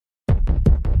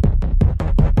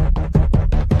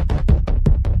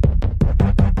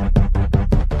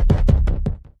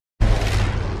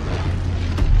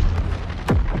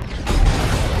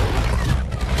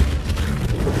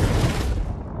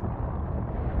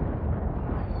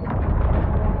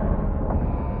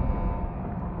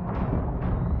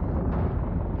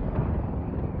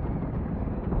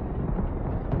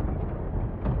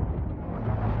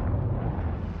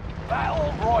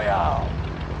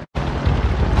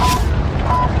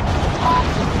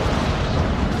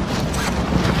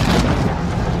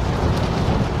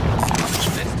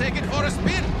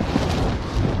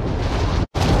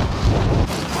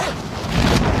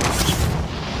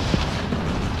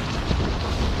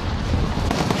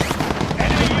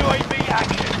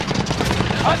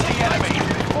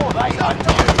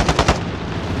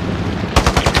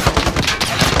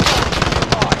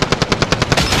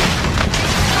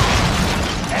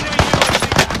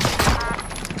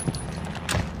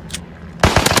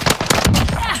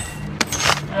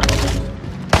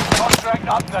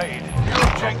updated. New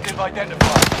objective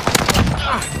identified.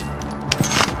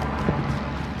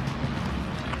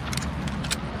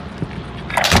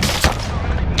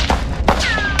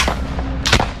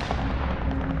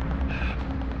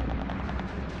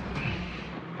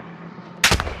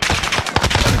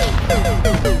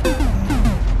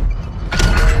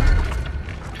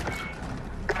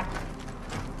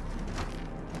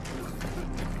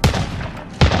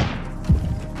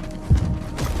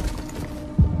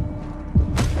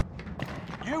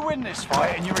 You win this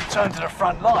fight and you return to the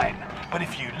front line, but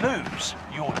if you lose,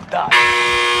 you're done.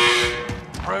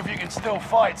 Prove you can still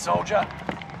fight, soldier.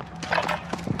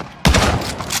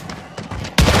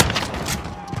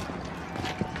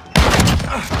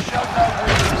 Show no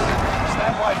weakness.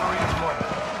 Stand by for redeployment.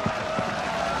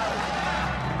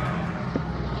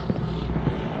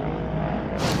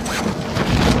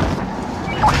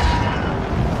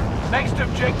 Next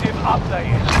objective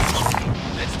updated.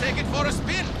 Let's take it for a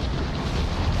spin.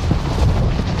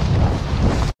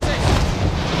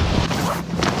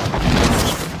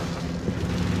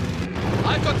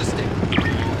 I've got the stick.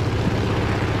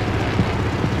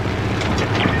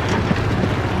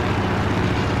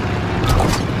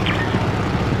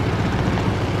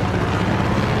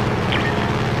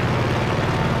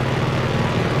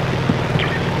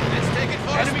 Let's take it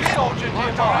for a spin. Enemy soldier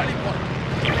nearby.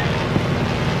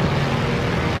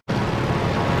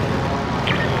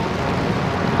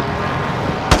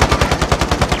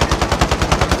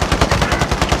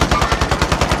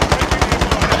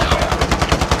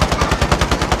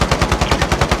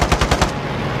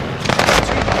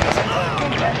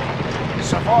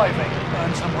 Surviving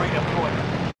earns them redeployment.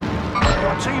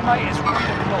 Your teammate is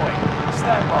redeploying.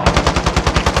 Stand by.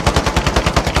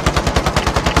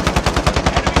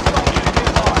 Enemy soldiers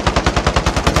nearby.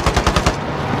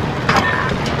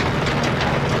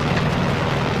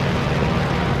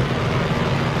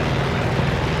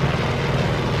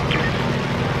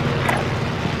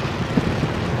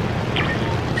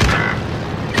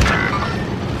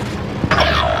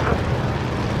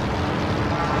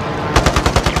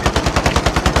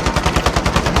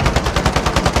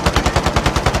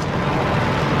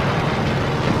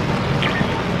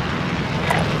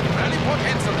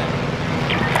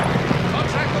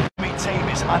 Team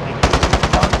is hunting.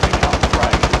 Don't be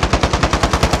afraid.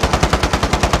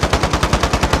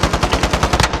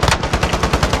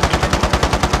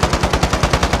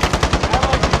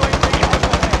 Allied UAV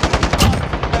overhead.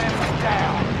 Them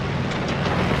down.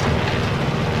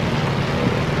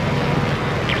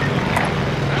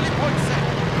 Rally point set.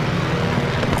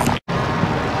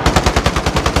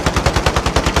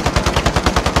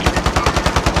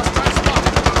 Hostile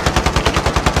spotted.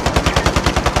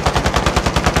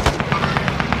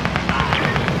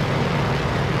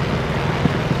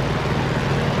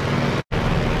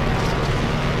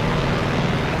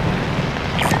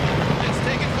 Let's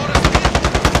take it for a spin.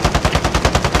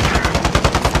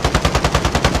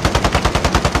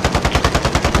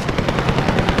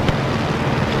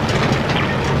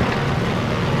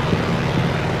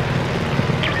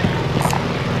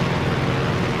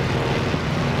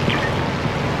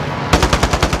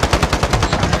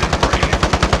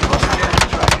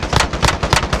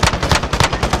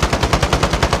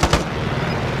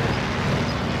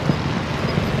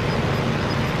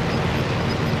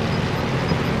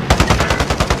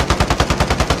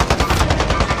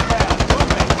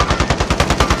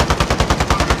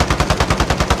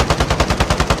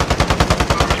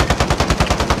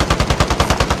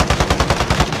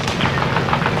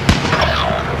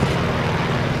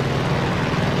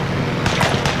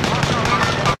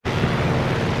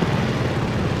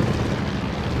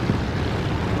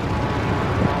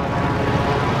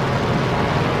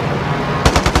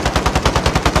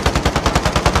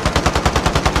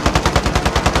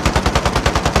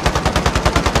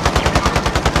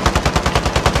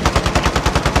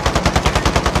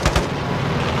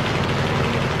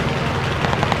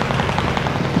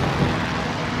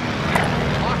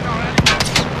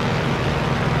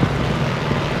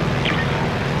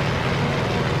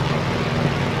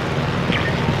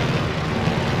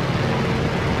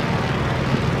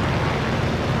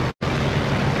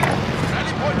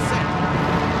 Rally point set.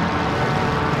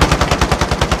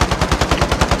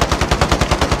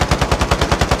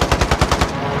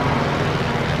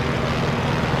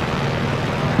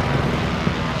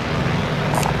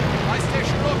 My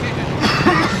station located.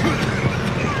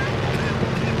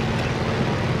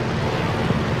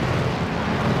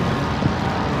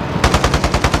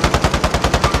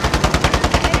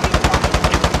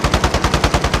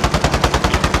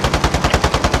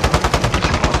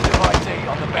 Positive ID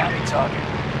on the bounty target.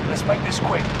 Let's make this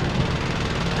quick.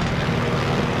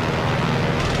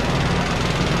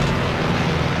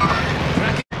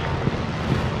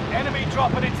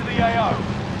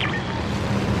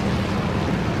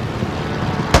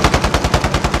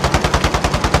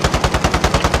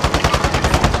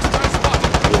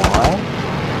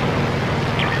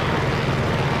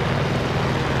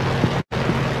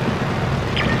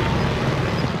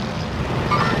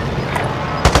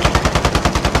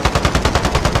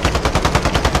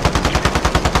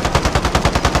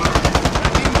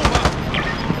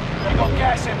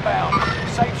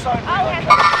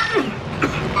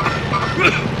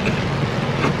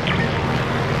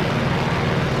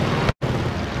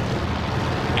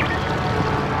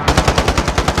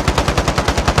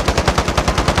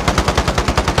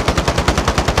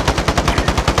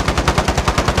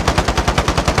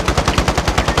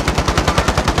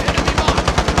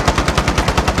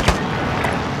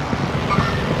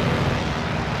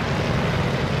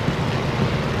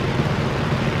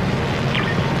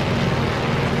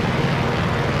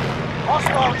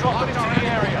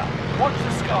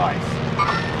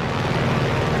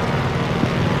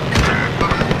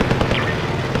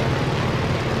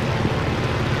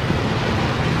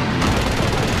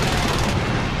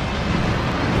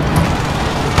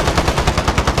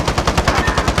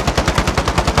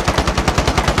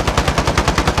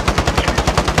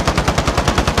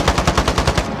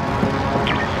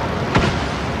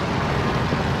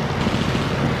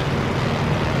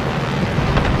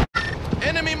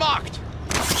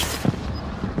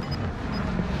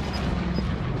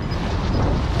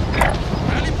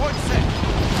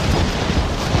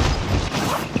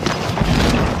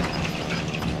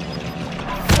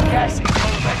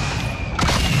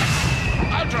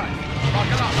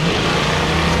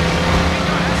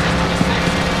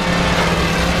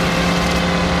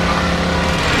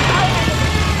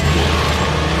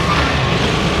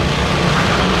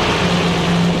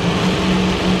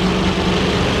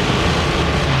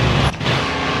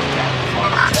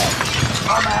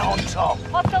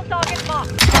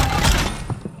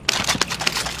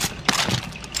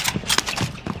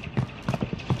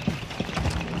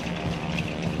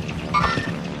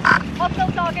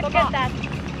 Go get that.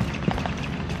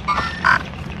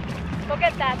 Go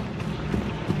get that.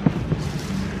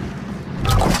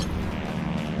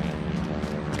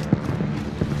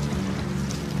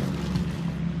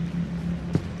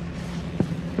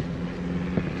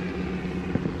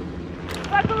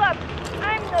 Buckle up.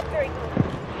 I'm not very good.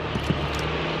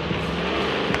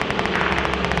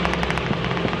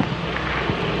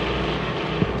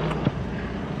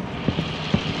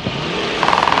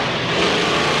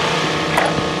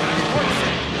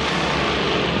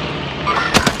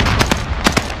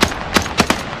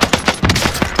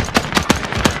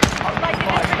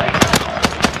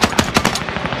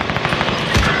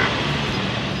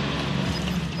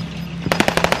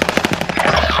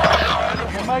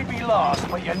 You may be last,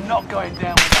 but you're not going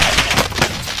down with that.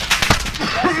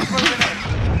 That's moving in.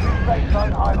 Safe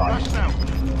zone highlights. Rush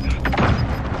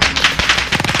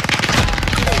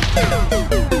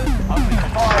now.